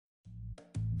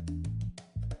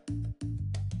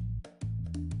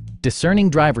Discerning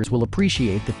drivers will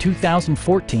appreciate the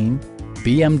 2014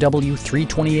 BMW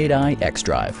 328i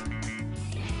Xdrive.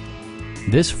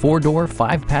 This four-door,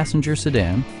 five-passenger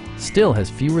sedan still has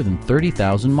fewer than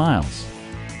 30,000 miles.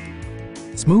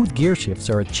 Smooth gear shifts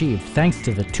are achieved thanks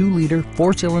to the 2-liter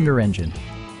four-cylinder engine.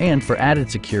 And for added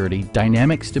security,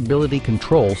 dynamic stability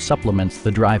control supplements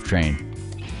the drivetrain.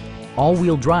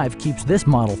 All-wheel drive keeps this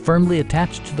model firmly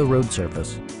attached to the road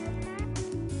surface.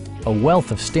 A wealth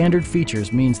of standard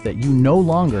features means that you no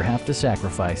longer have to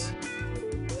sacrifice,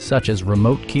 such as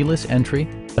remote keyless entry,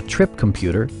 a trip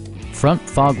computer, front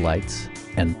fog lights,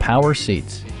 and power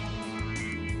seats.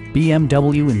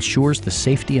 BMW ensures the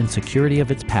safety and security of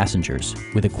its passengers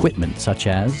with equipment such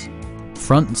as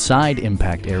front and side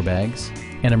impact airbags,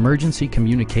 an emergency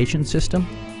communication system,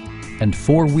 and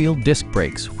four-wheel disc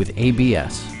brakes with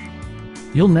ABS.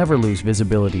 You'll never lose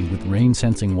visibility with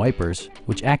rain-sensing wipers,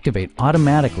 which activate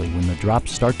automatically when the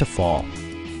drops start to fall.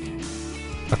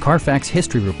 A Carfax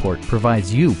history report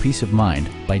provides you peace of mind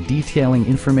by detailing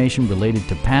information related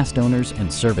to past owners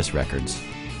and service records.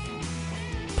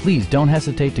 Please don't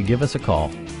hesitate to give us a call.